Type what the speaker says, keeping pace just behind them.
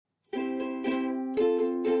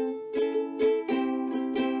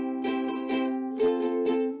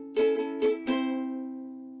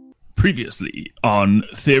Previously on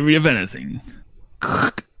Theory of Anything.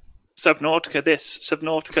 Subnautica this,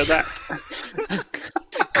 Subnautica that.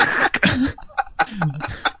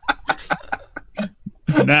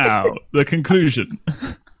 Now, the conclusion.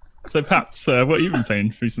 So, Paps, what have you been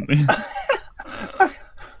playing recently?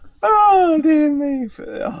 Oh, dear me.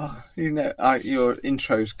 Oh, your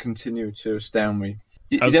intros continue to astound me.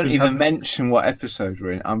 You don't even mention what episode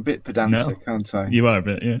we're in. I'm a bit pedantic, aren't I? You are a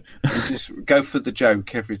bit, yeah. You just go for the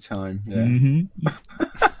joke every time. Yeah. Mm-hmm.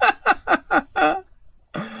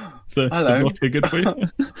 So, hello. Subnautica good for you?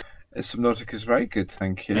 Subnautica's very good,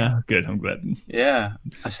 thank you. Yeah, good, I'm glad. Yeah.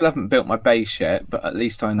 I still haven't built my base yet, but at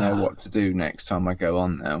least I know what to do next time I go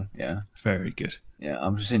on now. Yeah. Very good. Yeah,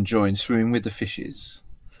 I'm just enjoying swimming with the fishes.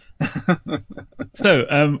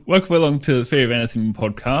 So, welcome along to the Theory of Anything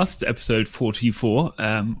podcast, episode 44.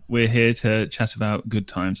 We're here to chat about good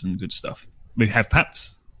times and good stuff. We have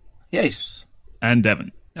Paps. Yes. And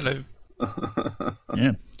Devon. Hello.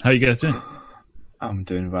 Yeah. How are you guys doing? I'm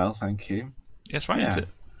doing well, thank you. Yes, right, is it?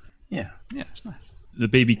 Yeah. Yeah, it's nice. The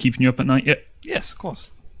baby keeping you up at night yet? Yes, of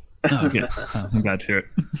course. Oh, good. I'm glad to hear it.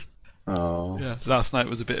 Oh. Yeah, last night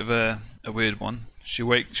was a bit of a weird one. She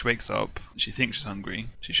wakes up, she thinks she's hungry,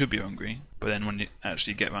 she should be hungry, but then when you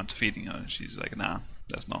actually get around to feeding her, she's like, nah,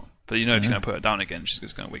 that's not. But you know if you're going to put her down again, she's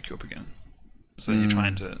just going to wake you up again. So you're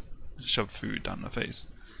trying to shove food down her face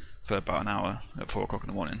for about an hour at 4 o'clock in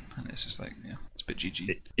the morning, and it's just like, yeah, it's a bit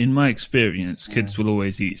GG. In my experience, kids will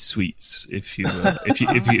always eat sweets if you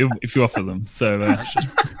offer them. So Just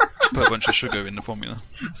put a bunch of sugar in the formula.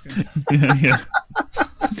 That's good. yeah.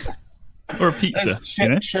 Or a pizza,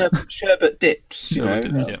 Sherbet dips, you know.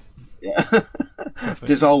 Dips, yeah. Yeah.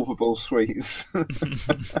 Dissolvable sweets.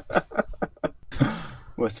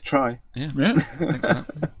 Worth a try. Yeah. Thanks for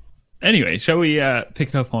that. Anyway, shall we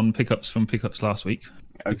pick up on pickups from pickups last week?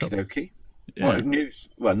 Okie dokie. Yeah. What news?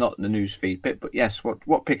 Well, not the news feed bit, but yes.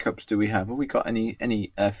 What pickups do we have? Have we got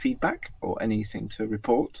any feedback or anything to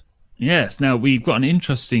report? Yes. Now we've got an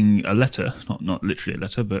interesting letter, not literally a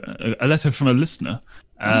letter, but a letter from a listener.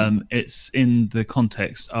 It's in the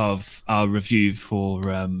context of our review for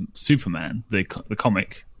Superman, the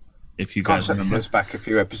comic. If you guys remember, goes back a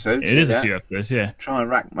few episodes. It is a few episodes. Yeah. Try and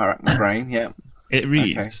rack my brain. Yeah. It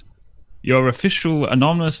reads. Your official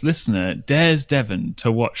anonymous listener dares Devon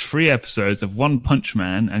to watch 3 episodes of One Punch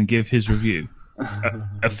Man and give his review.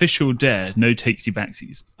 Official dare, no takesy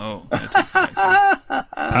backsies. Oh, no takesy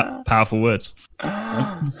backsies. Powerful words.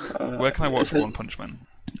 Where can I watch One Punch Man?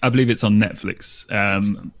 I believe it's on Netflix.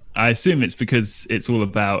 I assume it's because it's all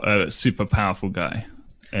about a super powerful guy.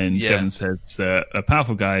 And Devon says a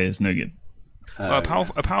powerful guy is no good. Well,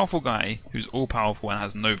 a powerful guy who's all powerful and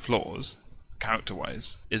has no flaws,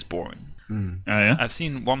 character-wise, is boring. Oh, yeah? I've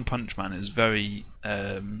seen One Punch Man is very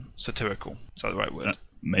satirical. Is that the right word?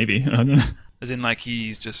 Maybe. I don't know. As in, like,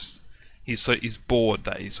 he's he's bored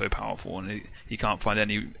that he's so powerful and he can't find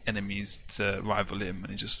any enemies to rival him,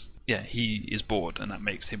 and he is bored, and that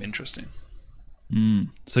makes him interesting.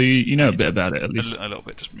 So you know a bit about it, at least. A little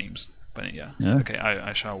bit, just memes. But yeah. Okay. Okay,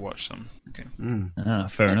 I shall watch some. Okay.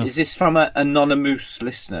 Fair enough. Is this from an anonymous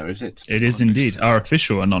listener? Is it? It is indeed our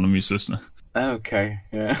official anonymous listener. Okay.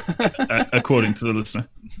 Yeah. According to the listener.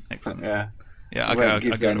 Excellent. Yeah. Yeah. I Okay. won't I'll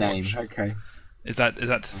give go their to name. watch. Okay. Is that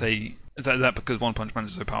to say? Is that because One Punch Man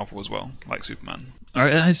is so powerful as well, like Superman?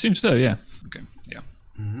 I assume so. Yeah. Okay. Yeah.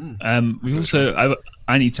 We also.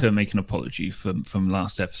 I need to make an apology from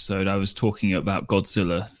last episode. I was talking about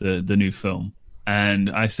Godzilla, the new film, and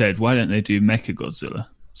I said, "Why don't they do Mechagodzilla?"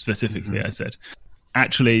 Specifically, I said,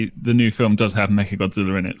 "Actually, the new film does have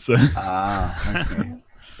Mechagodzilla in it." So. Okay.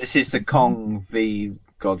 This is the Kong v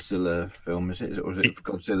Godzilla film, is it? Or is it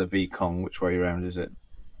Godzilla v Kong? Which way around is it?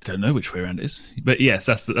 I don't know which way around it is, but yes,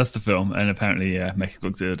 that's the film, and apparently,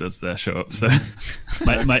 Mechagodzilla does show up. So,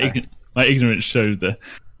 my ignorance showed the.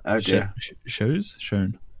 Oh dear.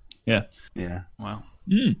 Shown. Yeah. Yeah. Wow.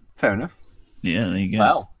 Fair enough. Yeah, there you go.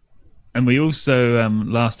 Well. And we also,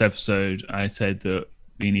 last episode, I said that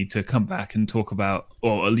we need to come back and talk about,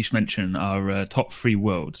 or at least mention our top 3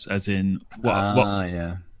 worlds, as in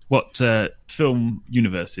what film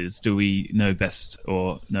universes do we know best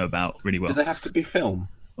or know about really well? Do they have to be film?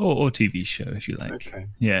 Or TV show, if you like. Okay.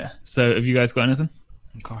 Yeah. So have you guys got anything?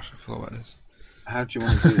 Gosh, I forgot about this. How do you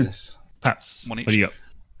want to do this? Perhaps. One each. What do you got?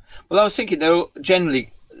 Well, I was thinking they're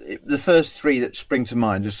generally the first 3 that spring to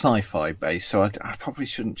mind are sci-fi based, so I probably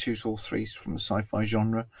shouldn't choose all 3 from the sci-fi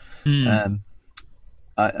genre.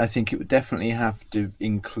 I think it would definitely have to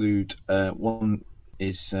include one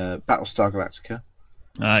is Battlestar Galactica.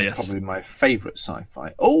 Yes. Probably my favourite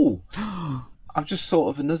sci-fi. Oh, I've just thought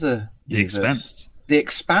of another The universe. Expanse. The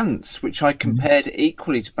Expanse, which I compared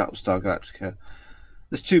equally to Battlestar Galactica.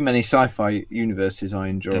 There's too many sci-fi universes I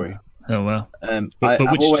enjoy. Oh well. But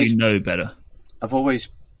which do you know better?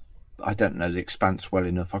 I don't know The Expanse well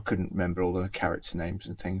enough. I couldn't remember all the character names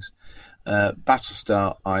and things.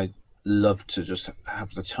 Battlestar, I love to just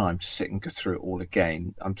have the time to sit and go through it all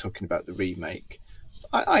again. I'm talking about the remake.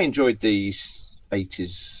 I enjoyed the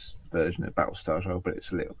 80s version of Battlestar as well, but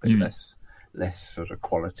it's a little bit less sort of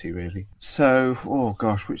quality, really. So, oh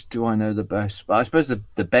gosh, which do I know the best? But I suppose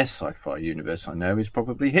the best sci-fi universe I know is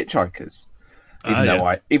probably Hitchhikers.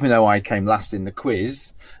 Even though I came last in the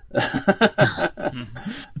quiz. But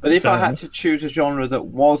if I had to choose a genre that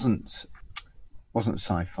wasn't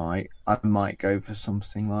sci-fi, I might go for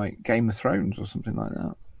something like Game of Thrones or something like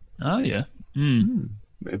that. Oh yeah,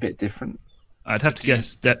 a bit different. I'd have to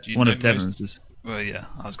guess that one of Devon's is. Well, yeah,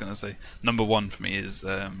 I was going to say number one for me is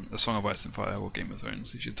A Song of Ice and Fire or Game of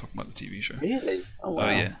Thrones. If you're talking about the TV show. Really? Oh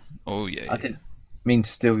wow. Oh yeah. I didn't mean to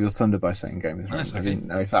steal your thunder by saying Game of Thrones. Okay. I didn't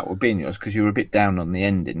know if that would be in yours because you were a bit down on the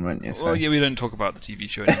ending, weren't you? So. Well, yeah, we don't talk about the TV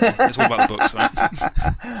show anymore. It's all about the books,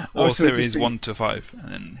 right? Or series 1 to 5,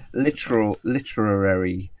 and then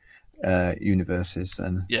literary universes,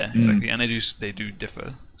 and exactly, and they do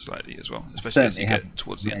differ slightly as well, especially as you get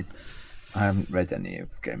towards the end. I haven't read any of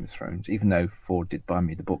Game of Thrones, even though Ford did buy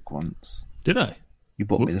me the book once. Did I? You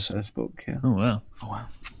bought me the first book, yeah. Oh wow.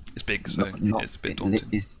 It's big, so it's a bit daunting.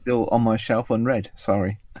 It's still on my shelf unread.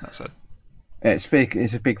 Sorry. That's it. It's big.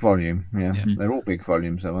 It's a big volume. Yeah. They're all big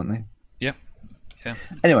volumes, though, aren't they? Yeah.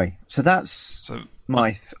 Anyway, so that's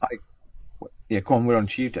my. Go on. We're on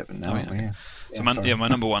to you, Devon. Now. My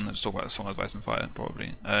number one. Let's talk about Song of Ice and Fire,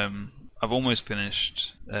 probably. I've almost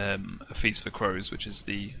finished A Feast for Crows, which is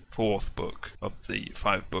the 4th book of the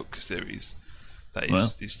 5-book series. That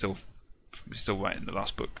is he's still writing the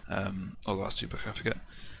last book, or the last 2 books, I forget.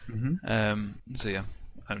 So yeah,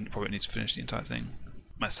 I probably need to finish the entire thing.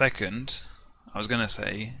 My second, I was going to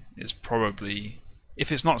say, is probably,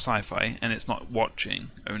 if it's not sci-fi and it's not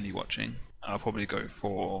only watching, I'll probably go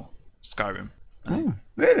for Skyrim. Oh,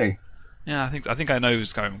 really? Yeah, I think I know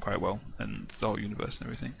Skyrim quite well and the whole universe and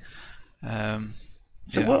everything.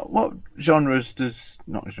 What genres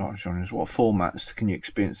what formats can you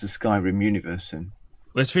experience the Skyrim universe in?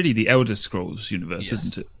 Well, it's really the Elder Scrolls universe,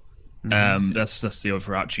 isn't it? That's the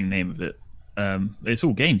overarching name of it. It's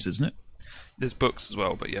all games, isn't it? There's books as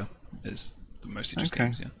well, but yeah, it's mostly just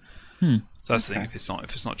games. Yeah. So that's the thing. If it's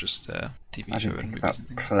not just TV show and movies and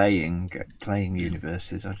things. Playing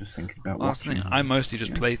universes. I was just thinking about. Well, that's the thing. I mostly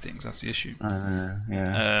just play things. That's the issue.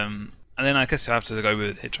 And then I guess I have to go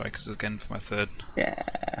with Hitchhikers again for my third.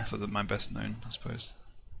 Yeah. For my best known, I suppose.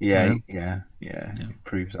 Yeah. It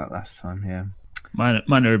proves that last time. Yeah.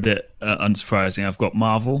 Mine are a bit unsurprising. I've got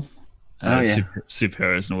Marvel,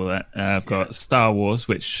 superheroes and all that. I've got Star Wars,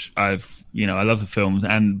 which I love the films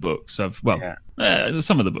and books. Some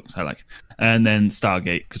of the books I like, and then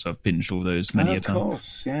Stargate because I've binged all those many a time. Of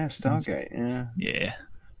course, yeah, Stargate, yeah,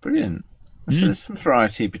 brilliant. So there's some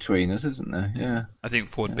variety between us, isn't there? Yeah. I think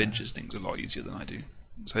Ford binges things a lot easier than I do.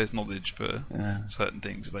 So his knowledge for certain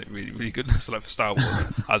things is like really, really good. So like for Star Wars,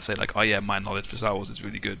 I'd say like, my knowledge for Star Wars is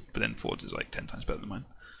really good, but then Ford's is like 10 times better than mine.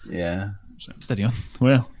 Yeah. So. Steady on.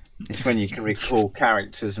 Well, it's when you can recall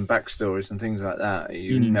characters and backstories and things like that.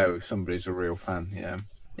 You know if somebody's a real fan. Yeah.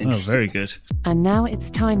 Oh, very good. And now it's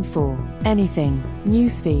time for Anything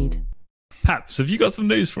Newsfeed. Paps, have you got some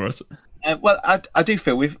news for us? Well, I do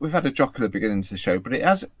feel we've had a jocular beginning to the show, but it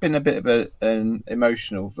has been a bit of an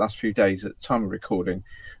emotional last few days. At the time of recording,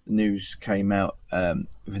 the news came out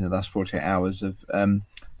within the last 48 hours of the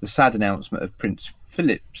sad announcement of Prince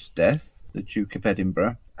Philip's death, the Duke of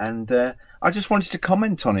Edinburgh. And I just wanted to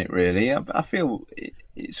comment on it, really. I feel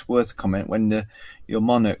it's worth a comment when your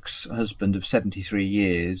monarch's husband of 73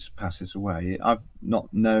 years passes away. I've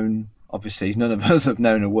not known, obviously, none of us have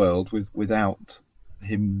known a world without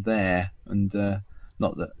him there, and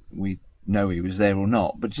not that we know he was there or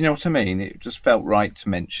not, but do you know what I mean? It just felt right to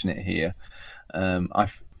mention it here. I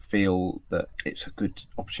feel that it's a good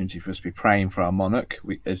opportunity for us to be praying for our monarch.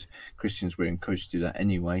 As Christians, we're encouraged to do that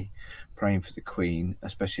anyway, praying for the Queen,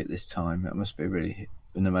 especially at this time. It must be really,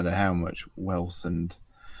 no matter how much wealth and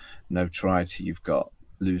notoriety you've got,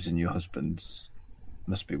 losing your husband's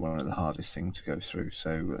must be one of the hardest things to go through.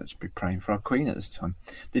 So let's be praying for our Queen at this time.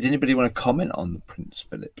 Did anybody want to comment on Prince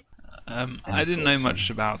Philip? I didn't know much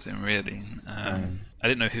about him, really. I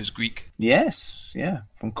didn't know he was Greek. Yes, yeah.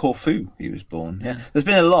 From Corfu he was born. Yeah. There's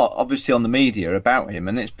been a lot, obviously, on the media about him,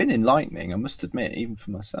 and it's been enlightening, I must admit, even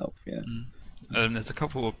for myself. Yeah. There's a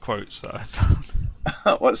couple of quotes that I found.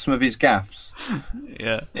 What's some of his gaffes?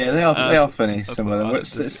 Yeah. Yeah, they are funny. Some of them. what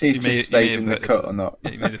I- Let's see if it stays in the cut or not.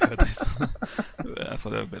 Yeah, you may have heard this. I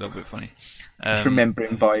thought that would be a little bit funny. Just remember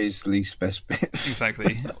him by his least best bits.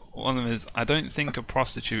 Exactly. One of them is, I don't think a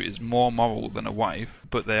prostitute is more moral than a wife,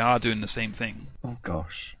 but they are doing the same thing. Oh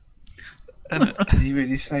gosh, And, did he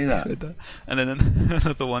really say that? and then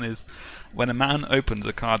another one is, when a man opens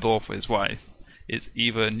a car door for his wife, it's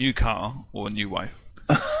either a new car or a new wife.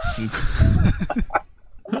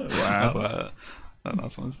 Wow. That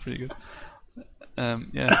last one's pretty good.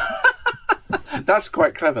 Yeah. That's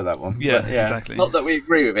quite clever, that one. Yeah, But, exactly. Not that we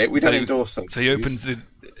agree with it. We don't endorse it. So he opens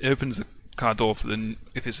the car door for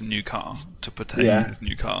if it's a new car, to protect his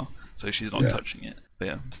new car, so she's not touching it.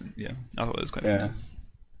 But yeah, I thought it was quite funny.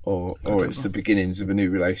 Or it's the beginnings of a new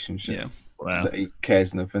relationship. Yeah. Wow. That he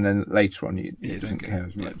cares enough, and then later on he Yeah, doesn't care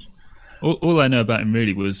as much. All I know about him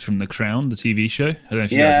really was from The Crown, the TV show. I don't know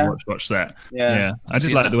if you Yeah. guys watched that. Yeah. I just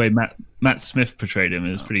Seen like that. the way Matt Smith portrayed him.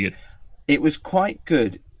 It was pretty good. It was quite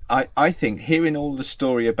good. I think hearing all the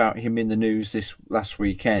story about him in the news this last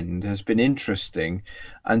weekend has been interesting,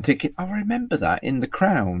 and thinking, I remember that in The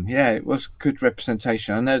Crown. Yeah, it was good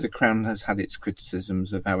representation. I know The Crown has had its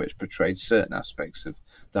criticisms of how it's portrayed certain aspects of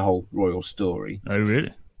the whole royal story, Oh,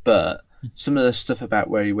 really? but some of the stuff about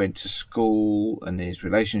where he went to school and his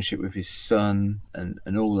relationship with his son and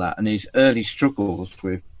all that, and his early struggles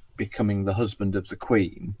with becoming the husband of the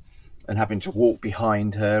Queen and having to walk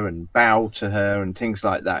behind her and bow to her and things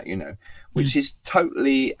like that, which is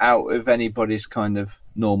totally out of anybody's kind of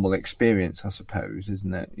normal experience, I suppose,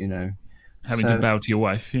 isn't it? Having to bow to your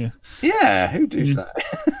wife, yeah. Yeah, who does that?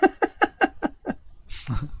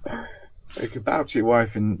 You can bow to your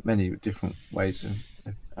wife in many different ways.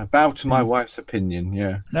 I bow to my wife's opinion,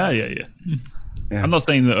 yeah. Oh, yeah. Yeah. I'm not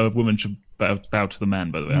saying that a woman should bow to the man,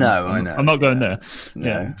 by the way. No, I know. I'm not going there. No.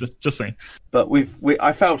 Yeah, just saying. But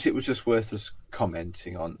I felt it was just worth us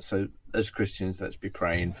commenting on. So as Christians, let's be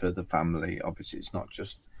praying for the family. Obviously, it's not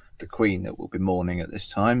just the Queen that will be mourning at this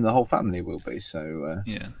time. The whole family will be. So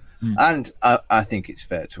Yeah. And I think it's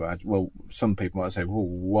fair to add, well, some people might say, well,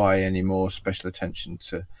 why any more special attention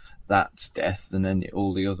to that death than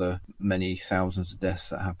all the other many thousands of deaths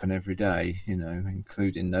that happen every day,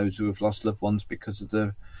 including those who have lost loved ones because of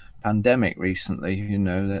the pandemic recently.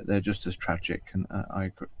 They're just as tragic, and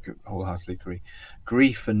I wholeheartedly agree.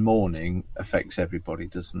 Grief and mourning affects everybody,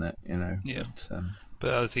 doesn't it? Yeah. But,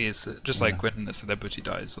 But I see it's just like when a celebrity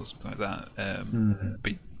dies or something like that.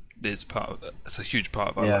 It's a huge part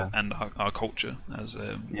of our life and our culture as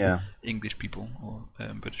English people or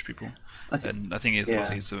British people. I think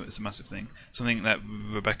it's a massive thing. Something that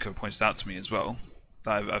Rebecca pointed out to me as well,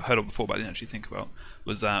 that I've heard of before but I didn't actually think about,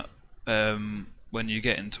 was that when you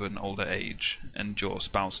get into an older age and your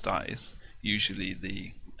spouse dies, usually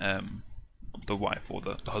the wife or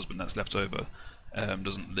the husband that's left over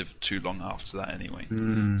doesn't live too long after that anyway.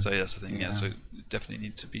 So that's the thing. So definitely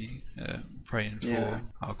need to be praying for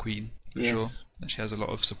our Queen for sure. That she has a lot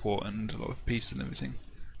of support and a lot of peace and everything.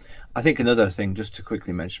 I think another thing, just to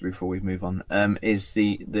quickly mention before we move on, is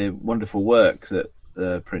the wonderful work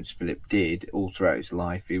that Prince Philip did all throughout his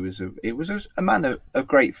life. He was a man of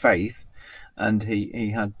great faith, and he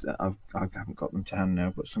had I haven't got them to hand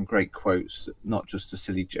now, but some great quotes, not just a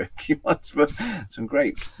silly jokey ones, but some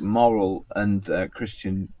great moral and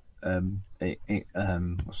Christian.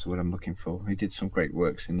 What's the word I'm looking for? He did some great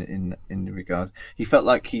works in the regard. He felt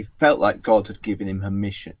like God had given him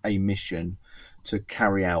a mission to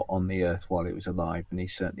carry out on the earth while he was alive, and he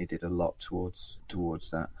certainly did a lot towards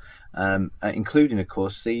that, including, of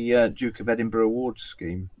course, the Duke of Edinburgh Awards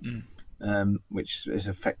scheme, which has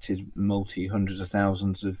affected hundreds of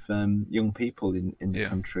thousands of young people in the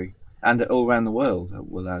country and all around the world.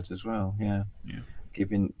 We'll add as well,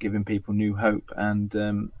 giving people new hope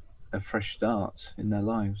and a fresh start in their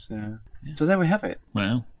lives. So there we have it.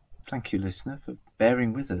 Wow. Thank you, listener, for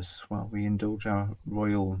bearing with us while we indulge our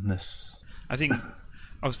royalness. I think,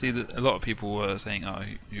 obviously, a lot of people were saying, "Oh,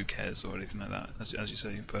 who cares?" or anything like that, as you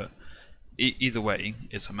say. But either way,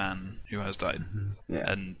 it's a man who has died,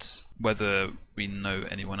 and whether we know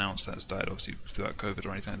anyone else that's died, obviously throughout COVID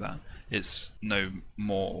or anything like that, it's no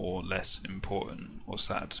more or less important or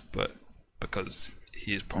sad. But because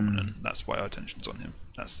he is prominent, that's why our attention's on him.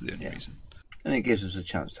 That's the only reason. And it gives us a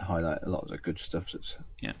chance to highlight a lot of the good stuff that's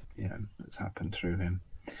that's happened through him.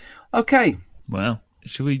 Okay. Well,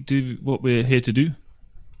 shall we do what we're here to do?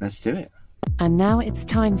 Let's do it. And now it's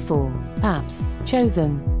time for Pap's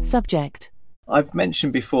Chosen Subject. I've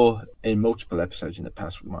mentioned before in multiple episodes in the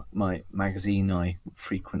past, my magazine I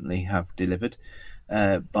frequently have delivered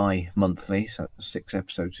bi-monthly, so 6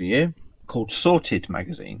 episodes a year, called Sorted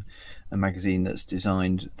magazine, a magazine that's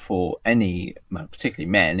designed for any, well, particularly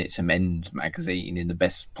men. It's a men's magazine in the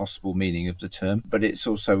best possible meaning of the term, but it's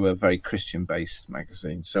also a very Christian-based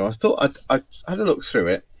magazine. So I thought I'd had a look through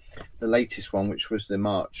it, the latest one, which was the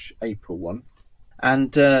March-April one,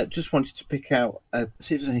 and just wanted to pick out,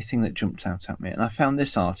 see if there's anything that jumped out at me. And I found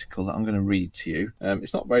this article that I'm going to read to you.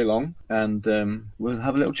 It's not very long, and we'll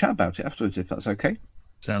have a little chat about it afterwards, if that's okay.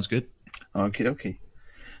 Sounds good. Okie dokie.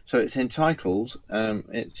 So it's entitled,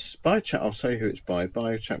 it's by a chap, I'll say who it's by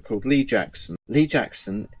a chap called Lee Jackson. Lee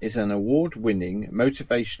Jackson is an award-winning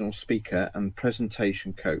motivational speaker and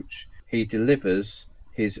presentation coach. He delivers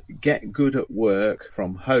his Get Good at Work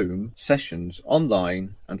from home sessions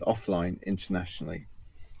online and offline internationally.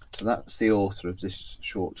 So that's the author of this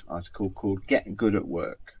short article called Get Good at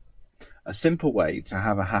Work, a simple way to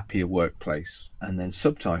have a happier workplace. And then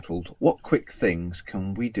subtitled, What Quick Things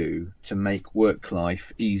Can We Do to Make Work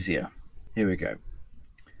Life Easier? Here we go.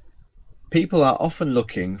 People are often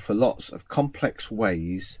looking for lots of complex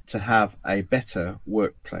ways to have a better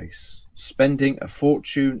workplace, spending a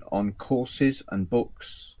fortune on courses and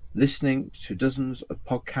books, listening to dozens of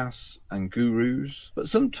podcasts and gurus, but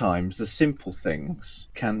sometimes the simple things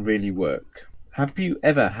can really work. Have you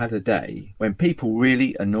ever had a day when people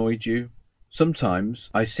really annoyed you? Sometimes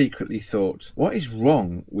I secretly thought, what is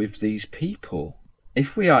wrong with these people?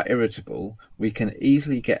 If we are irritable, we can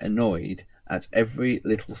easily get annoyed at every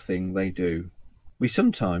little thing they do. We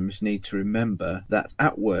sometimes need to remember that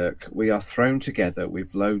at work we are thrown together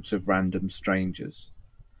with loads of random strangers.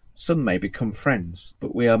 Some may become friends,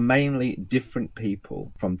 but we are mainly different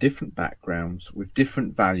people from different backgrounds with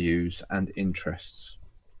different values and interests.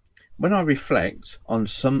 When I reflect on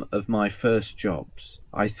some of my first jobs,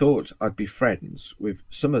 I thought I'd be friends with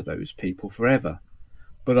some of those people forever,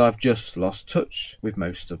 but I've just lost touch with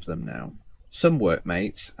most of them now. Some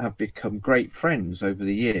workmates have become great friends over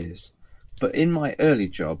the years, but in my early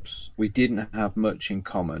jobs, we didn't have much in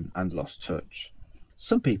common and lost touch.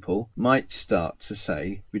 Some people might start to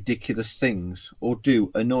say ridiculous things or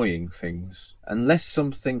do annoying things. Unless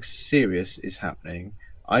something serious is happening,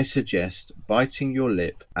 I suggest biting your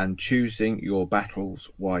lip and choosing your battles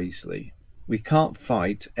wisely. We can't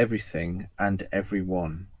fight everything and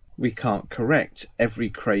everyone. We can't correct every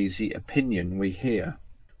crazy opinion we hear.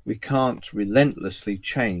 We can't relentlessly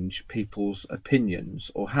change people's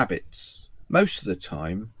opinions or habits. Most of the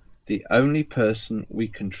time, the only person we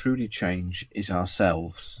can truly change is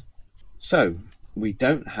ourselves. So, we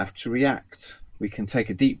don't have to react. We can take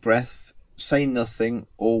a deep breath, say nothing,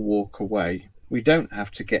 or walk away. We don't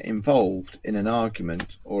have to get involved in an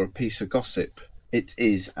argument or a piece of gossip. It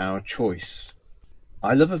is our choice.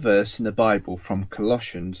 I love a verse in the Bible from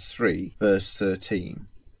Colossians 3, verse 13,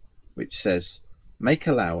 which says, Make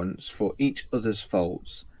allowance for each other's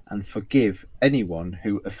faults and forgive anyone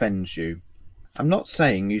who offends you. I'm not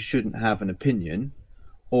saying you shouldn't have an opinion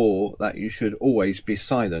or that you should always be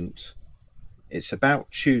silent. It's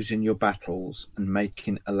about choosing your battles and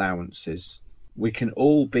making allowances. We can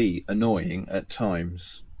all be annoying at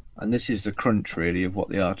times. And this is the crunch really of what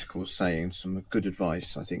the article is saying. Some good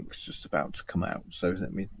advice I think is just about to come out. So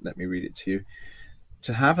let me read it to you.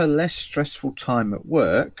 To have a less stressful time at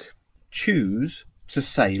work, choose to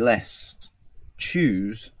say less.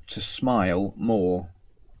 Choose to smile more.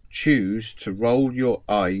 Choose to roll your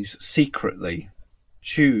eyes secretly.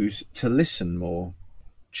 Choose to listen more.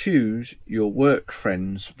 Choose your work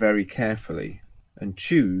friends very carefully. And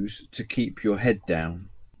choose to keep your head down.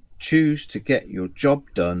 Choose to get your job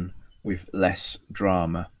done with less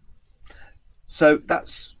drama. So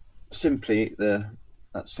that's simply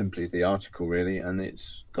the article really, and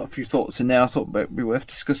it's got a few thoughts in there I thought would be worth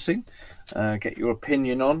discussing. Get your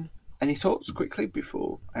opinion on. Any thoughts quickly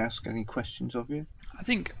before I ask any questions of you? I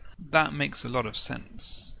think that makes a lot of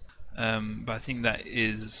sense, but I think that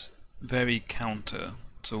is very counter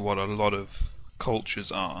to what a lot of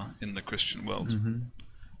cultures are in the Christian world. Mm-hmm.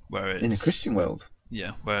 Where it's, in the Christian world?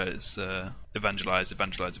 Yeah, where it's evangelize. You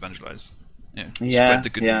know, yeah, spread the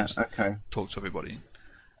good news, okay. Talk to everybody.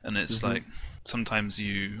 And it's Mm-hmm. like, sometimes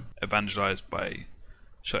you evangelize by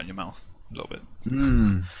shutting your mouth a little bit.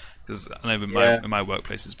 Because I know in my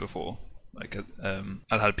workplaces before, like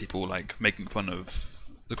I'd had people like making fun of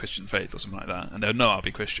the Christian faith or something like that, and they'll know I'll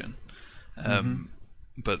be Christian.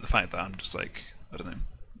 But the fact that I'm just like, I don't know,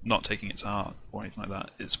 not taking it to heart or anything like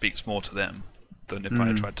that, it speaks more to them than if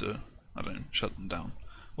I tried to, I don't know, shut them down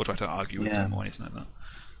or try to argue with them or anything like that.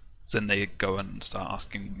 So then they go and start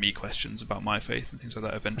asking me questions about my faith and things like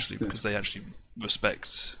that eventually, because they actually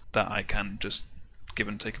respect that I can just give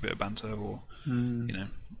and take a bit of banter, or you know,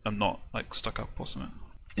 I'm not like stuck up or something.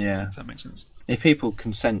 Yeah, if that makes sense. If people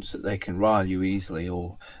can sense that they can rile you easily,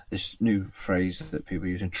 or this new phrase that people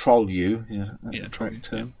use, and troll you, that's the correct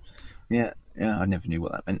term. Yeah, I never knew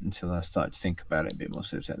what that meant until I started to think about it a bit more.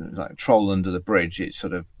 So it's like troll under the bridge. It's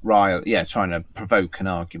sort of trying to provoke an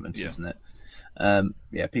argument, isn't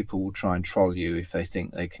it? People will try and troll you if they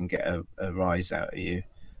think they can get a rise out of you.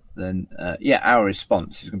 Then our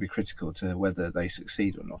response is going to be critical to whether they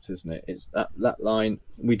succeed or not, isn't it? It's that line,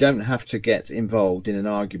 we don't have to get involved in an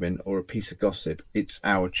argument or a piece of gossip. It's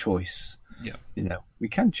our choice. Yeah. We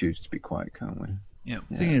can choose to be quiet, can't we? Yeah.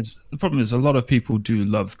 The problem is a lot of people do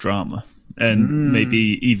love drama, and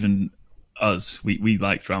maybe even us, we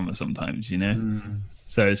like drama sometimes,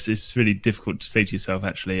 So it's really difficult to say to yourself,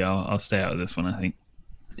 actually, I'll stay out of this one, I think.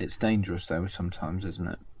 It's dangerous, though, sometimes, isn't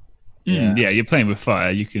it? Yeah, you're playing with fire.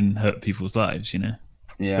 You can hurt people's lives,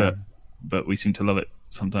 Yeah. But we seem to love it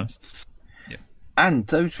sometimes. Yeah. And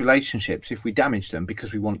those relationships, if we damage them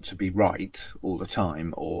because we want to be right all the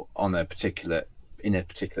time, or in a particular,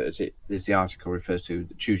 as the article refers to,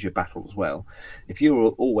 choose your battles well. If you're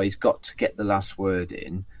always got to get the last word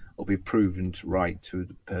in or be proven right to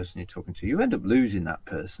the person you're talking to, you end up losing that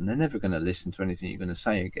person. They're never going to listen to anything you're going to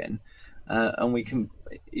say again, and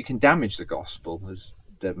you can damage the gospel, as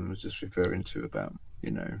Devon was just referring to about,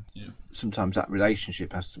 sometimes that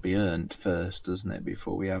relationship has to be earned first, doesn't it,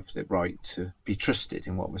 before we have the right to be trusted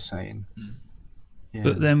in what we're saying. Yeah.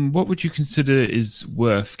 But then what would you consider is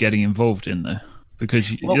worth getting involved in, though?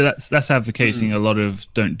 Because that's advocating a lot of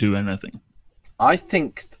don't do anything. I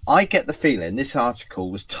think I get the feeling this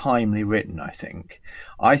article was timely written. I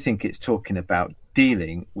think it's talking about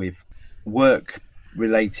dealing with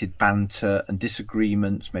work-related banter and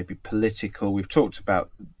disagreements, maybe political. We've talked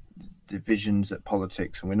about divisions at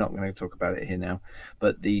politics, and we're not going to talk about it here now.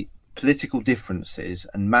 But the political differences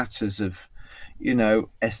and matters of,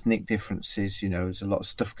 ethnic differences. There's a lot of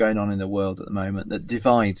stuff going on in the world at the moment that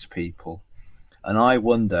divides people. And I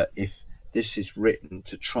wonder if this is written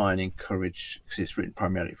to try and encourage, because it's written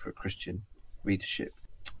primarily for a Christian readership.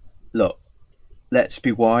 Look, let's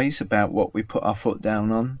be wise about what we put our foot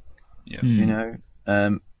down on. Yeah.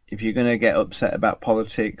 If you're going to get upset about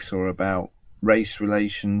politics or about race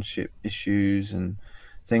relationship issues and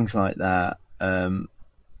things like that,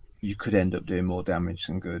 you could end up doing more damage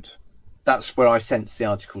than good. That's where I sense the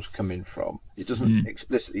article's coming from. It doesn't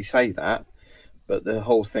explicitly say that, but the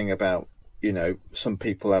whole thing about, some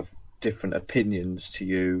people have different opinions to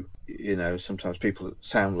you. Sometimes people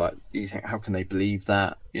sound like, you think, how can they believe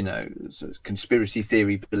that? Conspiracy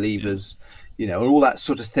theory believers, all that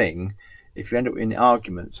sort of thing. If you end up in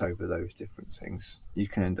arguments over those different things, you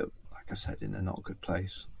can end up, like I said, in a not good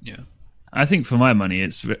place. Yeah. I think for my money,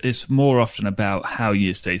 it's more often about how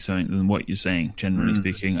you say something than what you're saying, generally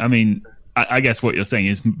speaking. I mean, I guess what you're saying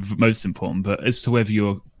is most important, but as to whether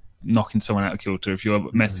you're knocking someone out of kilter, if you're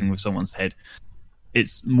messing with someone's head,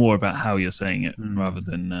 it's more about how you're saying it rather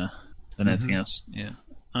than anything else. Yeah.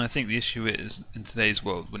 And I think the issue is, in today's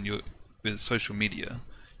world, when you're with social media,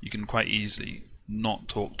 you can quite easily not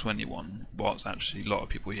talk to anyone whilst actually a lot of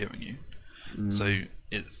people hearing you. So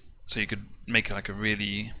you could make like a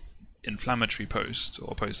really inflammatory post,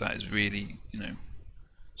 or a post that is really,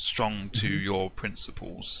 strong to your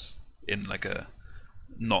principles in like a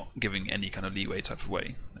not giving any kind of leeway type of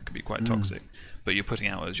way. That could be quite toxic, but you're putting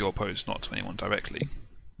out as your post, not to anyone directly.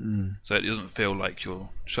 So it doesn't feel like you're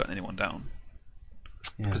shutting anyone down,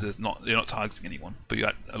 because you're not targeting anyone, but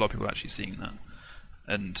a lot of people are actually seeing that,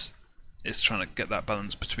 and it's trying to get that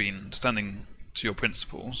balance between standing to your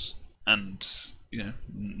principles and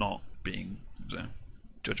not being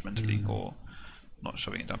judgmentally or not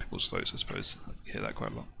shoving it down people's throats. I suppose I hear that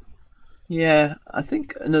quite a lot. Yeah, I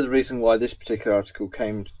think another reason why this particular article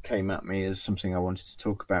came at me as something I wanted to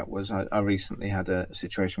talk about was I recently had a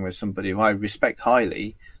situation where somebody who I respect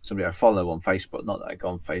highly, somebody I follow on Facebook, not that I go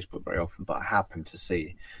on Facebook very often, but I happened to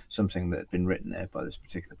see something that had been written there by this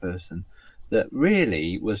particular person that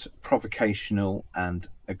really was provocational and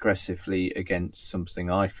aggressively against something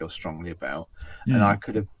I feel strongly about. And I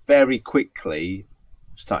could have very quickly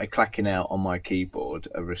started clacking out on my keyboard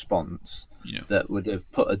a response that would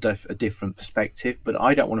have put a different perspective, but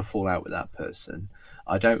I don't want to fall out with that person.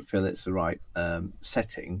 I don't feel it's the right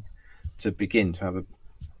setting to begin to have a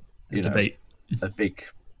debate, a big,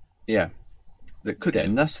 that could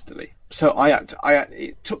end nastily. So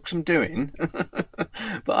it took some doing,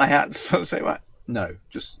 but I had to sort of say, right, no,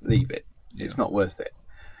 just leave it. It's not worth it.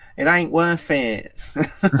 It ain't worth it.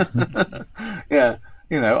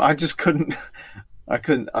 I just couldn't. I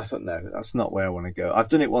thought, no, that's not where I want to go. I've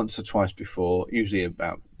done it once or twice before, usually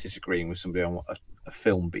about disagreeing with somebody on a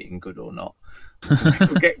film being good or not. So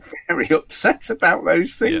people get very upset about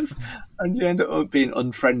those things, and you end up being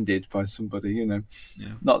unfriended by somebody.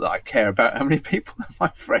 Not that I care about how many people are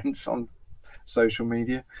my friends on social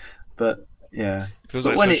media, but yeah, it feels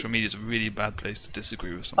like social media is a really bad place to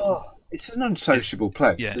disagree with someone. Oh, it's an unsociable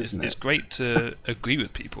place. Yeah, isn't it's it? great to agree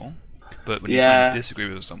with people, but when you try and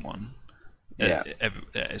disagree with someone,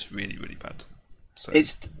 it's really, really bad. So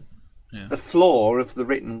it's the flaw of the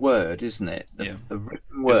written word, isn't it? The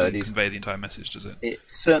written word doesn't convey the entire message, does it? It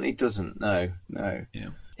certainly doesn't. No. Yeah.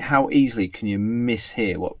 How easily can you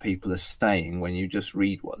mishear what people are saying when you just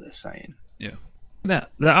read what they're saying? Yeah. That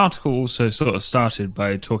article also sort of started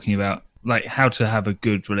by talking about like how to have a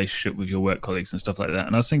good relationship with your work colleagues and stuff like that.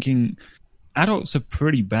 And I was thinking, adults are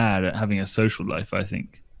pretty bad at having a social life, I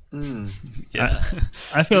think. Yeah.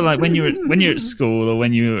 I feel like when you're at school or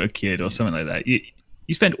when you're a kid or something like that,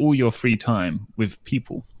 you spend all your free time with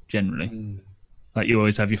people generally. Like you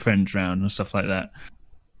always have your friends around and stuff like that.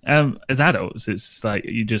 As adults, it's like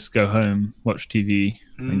you just go home, watch TV,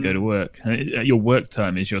 and go to work. And your work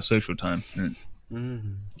time is your social time.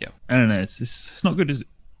 Yeah, I don't know. It's not good, is it?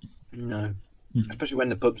 No, especially when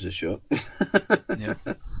the pubs are shut.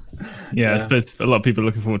 Yeah, I suppose a lot of people are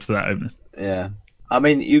looking forward to that opening. Yeah. I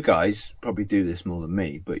mean, you guys probably do this more than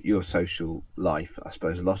me, but your social life, I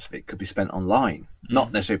suppose, a lot of it could be spent online.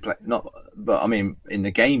 Not necessarily, but I mean, in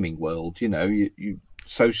the gaming world, you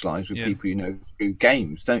socialise with people through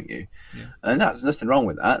games, don't you? Yeah. And that's nothing wrong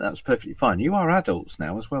with that. That's perfectly fine. You are adults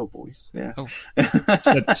now as well, boys. Yeah. Oh.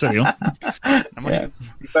 So you are. Yeah.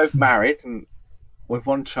 You're both married and with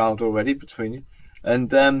one child already between you, and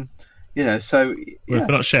so Well, if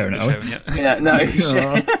we're not sharing it, are we? yeah, no.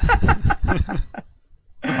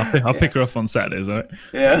 I'll pick her up on Saturdays, all right?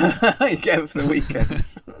 Yeah, you get her for the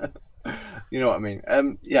weekends. You know what I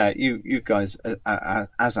mean? You guys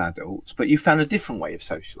as adults, but you found a different way of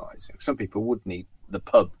socialising. Some people would need the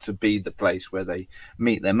pub to be the place where they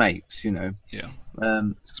meet their mates. Yeah.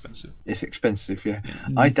 It's expensive. It's expensive. Yeah.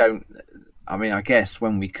 I don't. I mean, I guess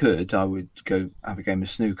when we could, I would go have a game of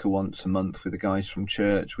snooker once a month with the guys from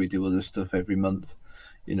church. We do other stuff every month.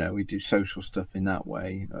 We do social stuff in that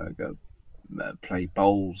way. Go play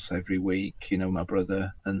bowls every week. My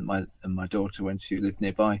brother and my daughter when she lived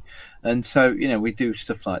nearby, and so we do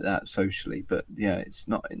stuff like that socially. But yeah, it's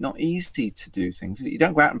not easy to do things. You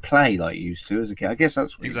don't go out and play like you used to as a kid. I guess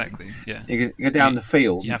that's what exactly. Yeah, you go down the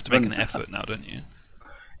field. You have to make an effort now, don't you?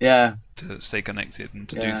 Yeah, to stay connected and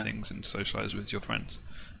to do things and socialise with your friends,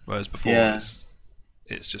 whereas before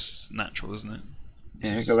it's just natural, isn't it?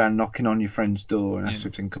 You go around knocking on your friend's door and ask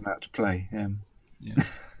if they can come out to play. Yeah.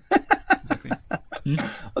 Exactly.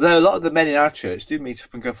 Although a lot of the men in our church do meet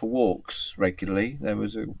up and go for walks regularly. There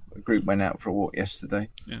was a group went out for a walk yesterday,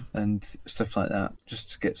 and stuff like that,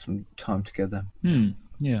 just to get some time together.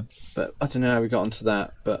 Yeah. But I don't know how we got onto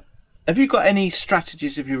that. But have you got any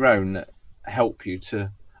strategies of your own that help you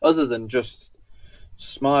to, other than just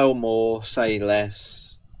smile more, say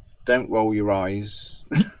less, don't roll your eyes?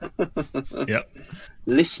 Yep.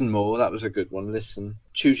 Listen more. That was a good one. Listen.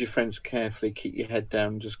 Choose your friends carefully. Keep your head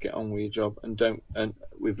down. Just get on with your job, and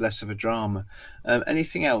with less of a drama.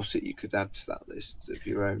 Anything else that you could add to that list of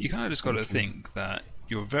your own? You kind of just got to think that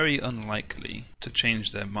you're very unlikely to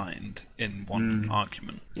change their mind in one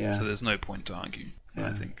argument. Yeah. So there's no point to argue.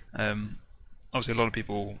 I think. Obviously, a lot of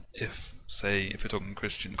people, if we're talking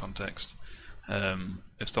Christian context,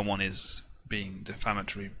 if someone is being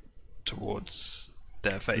defamatory towards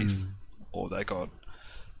their faith or their God,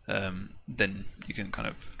 then you can kind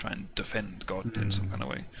of try and defend God in some kind of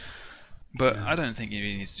way. But I don't think you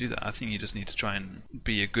really need to do that. I think you just need to try and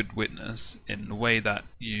be a good witness in the way that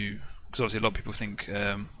because obviously a lot of people think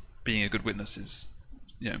being a good witness is,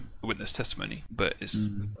 a witness testimony, but it's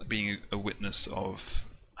being a witness of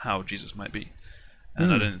how Jesus might be.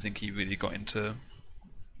 And I don't think he really got into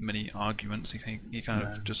many arguments. He kind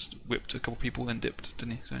of just whipped a couple people, then dipped,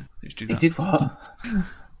 didn't he? So let's do that. He did what?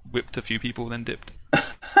 Whipped a few people, then dipped.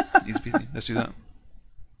 Easy peasy. Let's do that.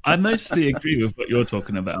 I mostly agree with what you're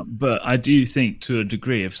talking about, but I do think to a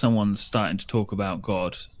degree, if someone's starting to talk about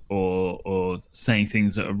God or saying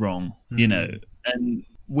things that are wrong, and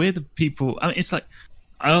we're the people. I mean, it's like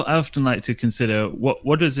I often like to consider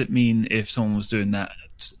what does it mean if someone was doing that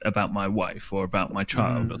about my wife or about my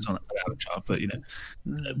child or something. I have a child, but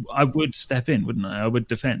I would step in, wouldn't I? I would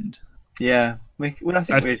defend. Yeah, I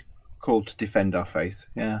think we're called to defend our faith.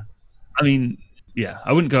 Yeah, I mean,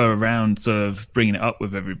 I wouldn't go around sort of bringing it up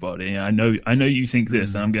with everybody. I know you think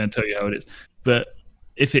this, and I'm going to tell you how it is. But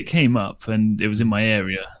if it came up and it was in my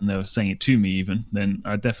area and they were saying it to me, even then,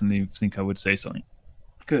 I definitely think I would say something.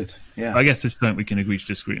 Good. Yeah. I guess this is something we can agree to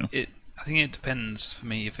disagree on. I think it depends for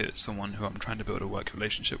me if it's someone who I'm trying to build a work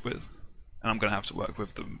relationship with, and I'm going to have to work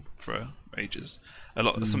with them for ages.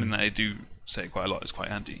 Something that I do say quite a lot is quite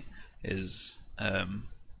handy is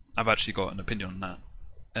I've actually got an opinion on that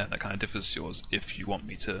that kind of differs to yours if you want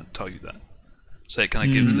me to tell you that. So it kind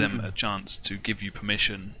of gives them a chance to give you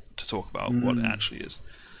permission to talk about what it actually is.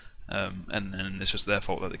 And then it's just their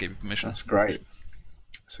fault that they gave you permission. That's great.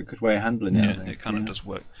 It's a good way of handling it. Yeah, it kind of does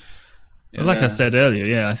work. Well, like I said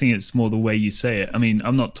earlier, I think it's more the way you say it. I mean,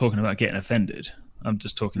 I'm not talking about getting offended. I'm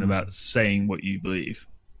just talking about saying what you believe.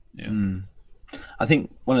 Yeah. I think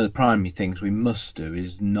one of the primary things we must do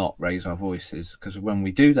is not raise our voices, because when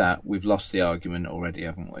we do that, we've lost the argument already,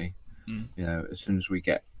 haven't we? You know, as soon as we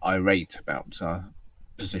get irate about our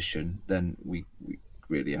position, then we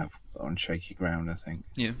really have on shaky ground, I think.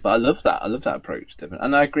 Yeah. But I love that approach, Devon,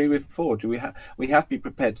 and I agree with Ford. We have to be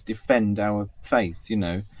prepared to defend our faith, you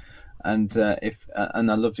know. And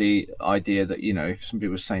and I love the idea that, you know, if somebody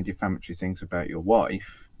was saying defamatory things about your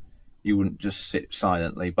wife, you wouldn't just sit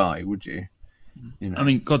silently by, would you? You know, I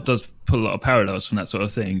mean, God does put a lot of parallels from that sort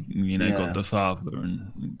of thing. You know, God the Father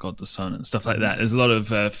and God the Son and stuff like that. There's a lot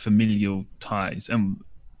of familial ties, and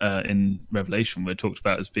in Revelation we're talked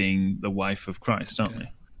about as being the wife of Christ, aren't we?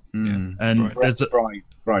 And there's a bride.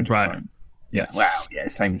 Yeah. Wow. Yeah.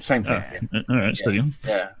 Same thing. All right. So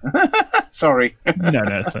yeah. Sorry. No,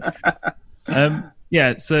 it's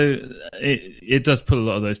fine. So it does put a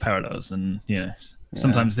lot of those parallels, and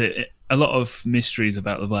sometimes a lot of mysteries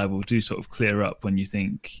about the Bible do sort of clear up when you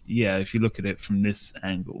think, if you look at it from this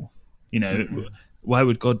angle, you know, why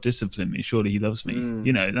would God discipline me? Surely He loves me.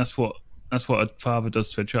 You know, that's what a father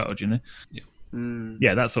does to a child. You know.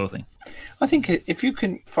 Yeah, that sort of thing. I think if you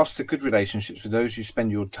can foster good relationships with those you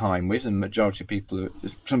spend your time with, and majority of people,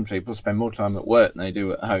 some people spend more time at work than they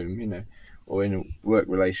do at home, you know, or in work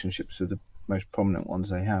relationships are the most prominent ones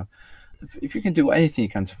they have. If you can do anything you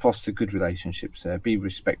can to foster good relationships there, be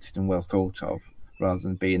respected and well thought of, rather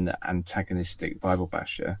than being the antagonistic Bible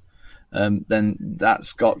basher, then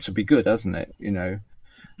that's got to be good, hasn't it? You know,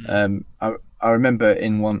 I remember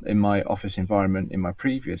in my office environment in my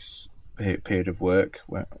previous period of work,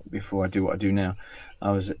 before I do what I do now,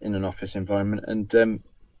 I was in an office environment, and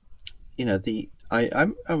you know,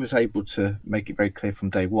 I was able to make it very clear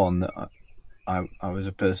from day one that I was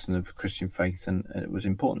a person of Christian faith, and it was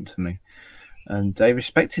important to me, and they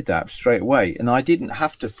respected that straight away, and I didn't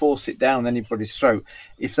have to force it down anybody's throat.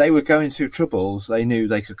 If they were going through troubles, they knew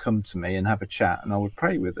they could come to me and have a chat, and I would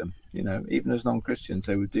pray with them. You know, even as non-Christians,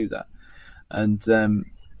 they would do that, and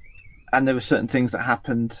there were certain things that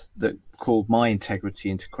happened that called my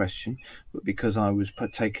integrity into question, but because I was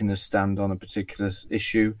taking a stand on a particular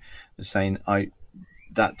issue and saying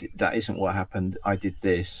that isn't what happened, I did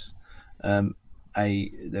this.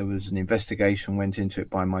 There was an investigation went into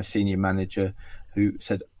it by my senior manager, who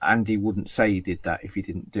said Andy wouldn't say he did that if he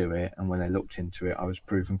didn't do it, and when they looked into it, I was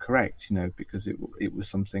proven correct, you know, because it was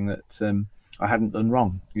something that I hadn't done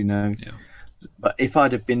wrong, you know. But if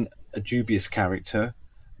I'd have been a dubious character,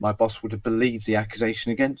 my boss would have believed the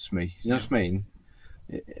accusation against me. You know what I mean?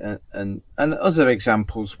 And other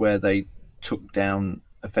examples where they took down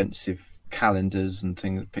offensive calendars and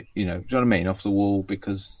things, you know, do you know what I mean, off the wall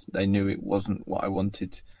because they knew it wasn't what I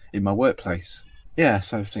wanted in my workplace. Yeah,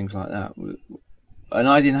 so things like that. And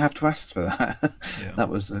I didn't have to ask for that. That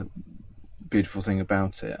was the beautiful thing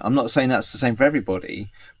about it. I'm not saying that's the same for everybody,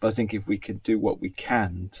 but I think if we could do what we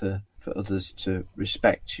can for others to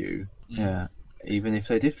respect you, even if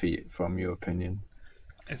they differ from your opinion.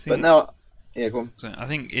 But now, go on. So I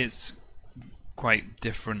think it's quite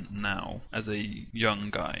different now as a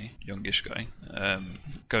youngish guy,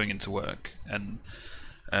 going into work, and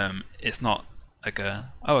it's not like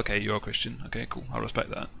okay, you're a Christian, okay, cool, I respect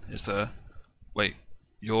that. It's wait,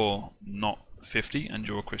 you're not 50 and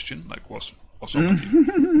you're a Christian, like what's wrong with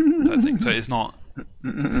you? Type thing. So it's not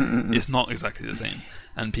exactly the same,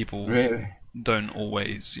 and people don't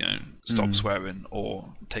always, you know, stop swearing or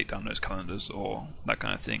take down those calendars or that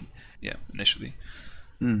kind of thing. Initially.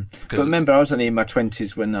 But remember, I was only in my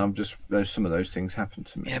 20s when some of those things happened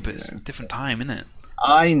to me. Yeah, but it's a different time, isn't it?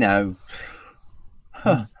 I know.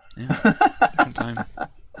 Different time.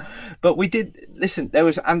 But we did listen. There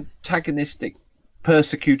was antagonistic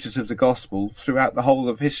persecutors of the gospel throughout the whole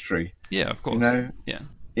of history. Yeah, of course. You know?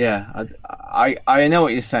 Yeah. I know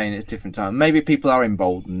what you're saying. It's a different time. Maybe people are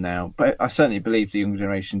emboldened now, but I certainly believe the young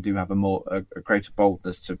generation do have a greater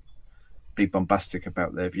boldness to be bombastic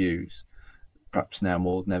about their views. Perhaps now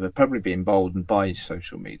more than ever. Probably be emboldened by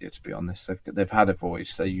social media. To be honest, they've had a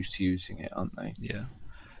voice. They're used to using it, aren't they? Yeah.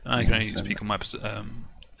 I can only speak on my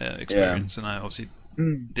experience, and I obviously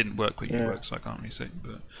didn't work where you work, so I can't really say.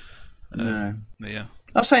 But No. But yeah.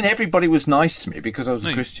 I'm saying everybody was nice to me because I was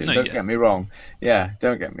a Christian. no, Don't yeah. get me wrong. Yeah,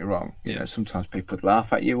 don't get me wrong. You Yeah. know, sometimes people would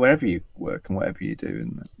laugh at you wherever you work and whatever you do.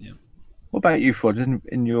 And Yeah. what about you, Ford?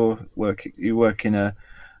 In your work, you work in a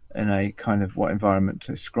kind of what environment?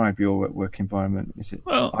 To describe your work environment, is it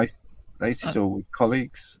Well, isolated or with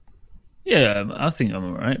colleagues? yeah, I think I'm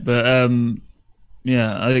all right. But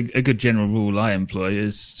yeah, I think a good general rule I employ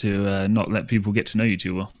is to not let people get to know you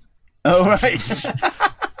too well. Oh, right.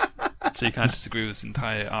 So you can't disagree with this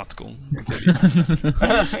entire article.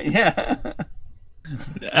 Yeah.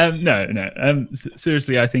 No.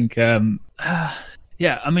 Seriously, I think.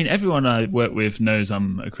 Yeah, I mean, everyone I work with knows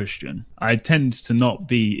I'm a Christian. I tend to not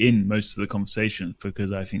be in most of the conversations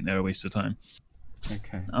because I think they're a waste of time.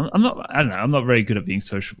 Okay. I'm not. I don't know. I'm not very good at being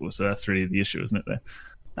sociable, so that's really the issue, isn't it? There.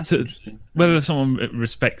 That's So, interesting. whether someone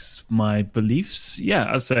respects my beliefs,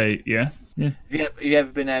 yeah, I'd say yeah. Have you ever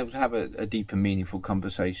been able to have a deep and meaningful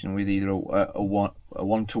conversation with either a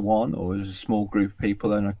one-to-one or as a small group of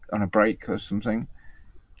people on a break or something?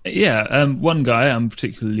 Yeah, one guy I'm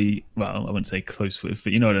particularly, well, I wouldn't say close with,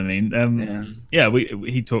 but you know what I mean. Yeah,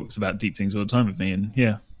 he talks about deep things all the time with me, and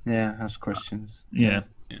yeah, ask questions. yeah.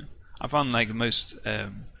 I found like most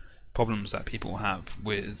problems that people have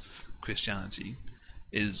with Christianity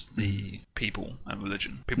is the people and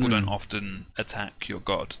religion. People don't often attack your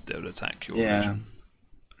God; they'll attack your religion.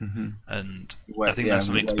 And I think that's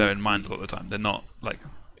something to bear in mind a lot of the time. They're not like,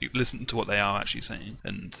 you listen to what they are actually saying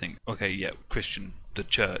and think, okay, yeah, the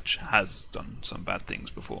church has done some bad things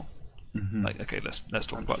before. Like, okay, let's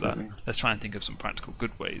talk about that. Let's try and think of some practical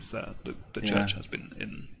good ways that the church has been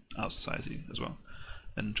in our society as well,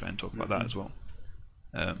 and try and talk about that as well.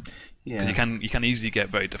 Yeah. You can easily get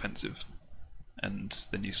very defensive, and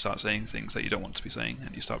then you start saying things that you don't want to be saying,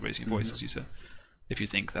 and you start raising your voice, as you said, if you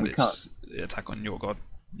think that it's an attack on your God.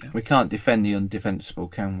 Yeah. We can't defend the undefensible,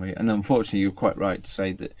 can we? And unfortunately, you're quite right to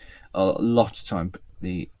say that a lot of time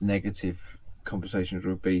the negative conversations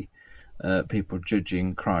would be people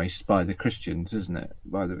judging Christ by the Christians, isn't it?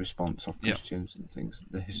 By the response of Christians and things,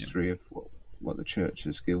 the history of what the church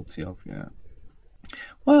is guilty of. Yeah.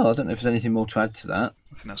 Well, I don't know if there's anything more to add to that.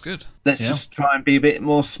 I think that's good. Let's just try and be a bit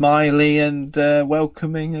more smiley and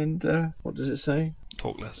welcoming and what does it say?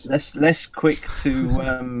 Talk less. Less quick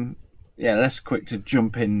to less quick to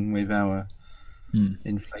jump in with our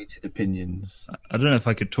inflated opinions. I don't know if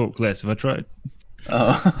I could talk less if I tried.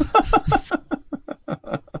 Oh.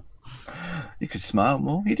 You could smile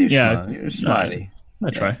more. You do smile. You're smiley.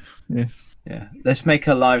 I try. Yeah. Yeah. Let's make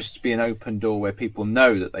our lives to be an open door where people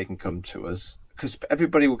know that they can come to us. Because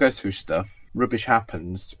everybody will go through stuff. Rubbish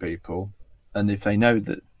happens to people. And if they know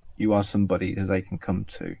that you are somebody that they can come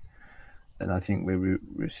to, then I think we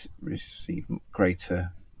receive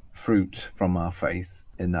greater fruit from our faith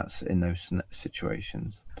in those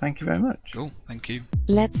situations. Thank you very much. Cool. Thank you.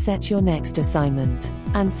 Let's set your next assignment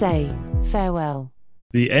and say farewell.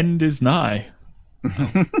 The end is nigh.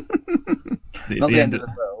 Not the end of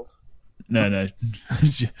the world. No.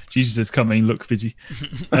 Jesus is coming. Look busy.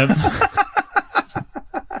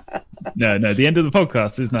 No. The end of the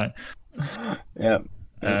podcast is nigh. Yeah.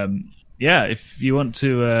 Yeah, if you want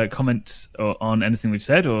to comment on anything we've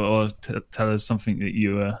said or tell us something that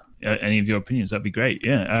you any of your opinions, that'd be great.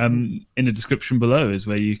 Yeah. In the description below is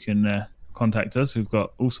where you can contact us. We've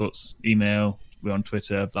got all sorts. Email. We're on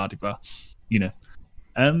Twitter. Blah blah blah. You know.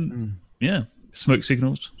 Yeah. Smoke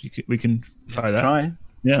signals. We can try that. Try.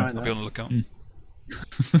 Yeah. Try I'll that. be on the lookout.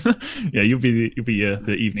 Yeah, you'll be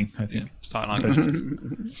the evening, I think. Yeah. Start an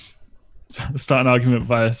argument. Start an argument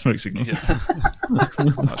via smoke signals. Yeah.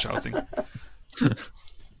 Start shouting.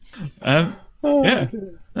 Yeah,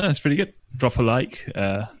 that's pretty good. Drop a like,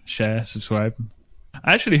 share, subscribe.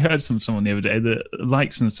 I actually heard someone the other day that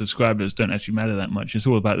likes and subscribers don't actually matter that much. It's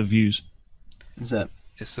all about the views. Is that?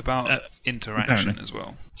 It's about interaction apparently. as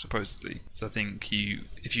well, supposedly. So I think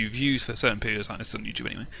if you view for a certain period of time, it's on YouTube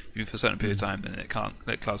anyway, if you view for a certain period of time, then it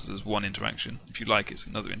classes as one interaction. If you like, it's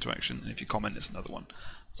another interaction, and if you comment, it's another one.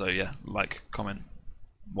 So yeah, like, comment,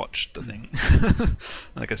 watch the thing. And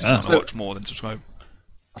I guess if you want to watch more, then subscribe.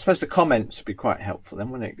 I suppose the comments would be quite helpful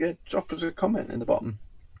then, wouldn't it? Yeah, drop us a comment in the bottom.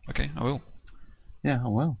 Okay, I will. Yeah, I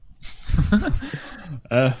will.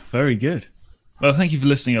 Very good. Well, thank you for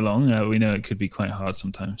listening along. We know it could be quite hard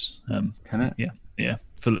sometimes. Can it? Yeah.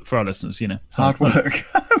 For our listeners, it's hard work.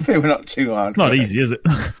 I feel we're not too hard. It's not easy, is it?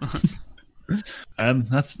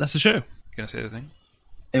 That's the show. You gonna say anything?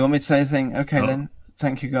 You want me to say anything? Okay, then.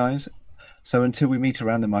 Thank you, guys. So until we meet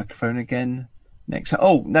around the microphone again next.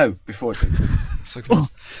 Oh no! Before I do, So close.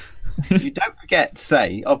 you don't forget to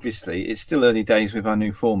say. Obviously, it's still early days with our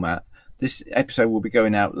new format. This episode will be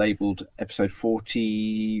going out labelled episode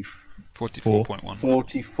 44. 44.1.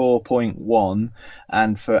 44.1,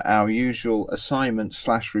 and for our usual assignment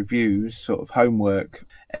 / reviews, sort of homework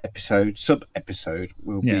episode, sub episode,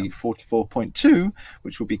 will be 44.2,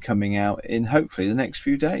 which will be coming out in hopefully the next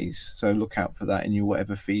few days. So look out for that in your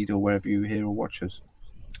whatever feed or wherever you hear or watch us.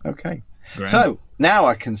 Okay. Grand. So now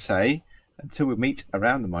I can say, until we meet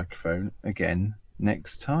around the microphone again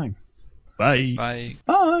next time. Bye. Bye.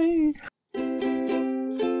 Bye.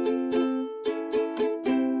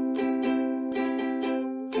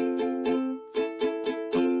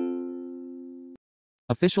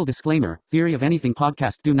 Official disclaimer, Theory of Anything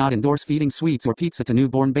podcast do not endorse feeding sweets or pizza to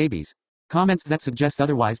newborn babies. Comments that suggest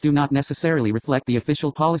otherwise do not necessarily reflect the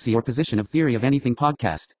official policy or position of Theory of Anything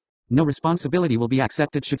podcast. No responsibility will be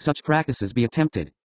accepted should such practices be attempted.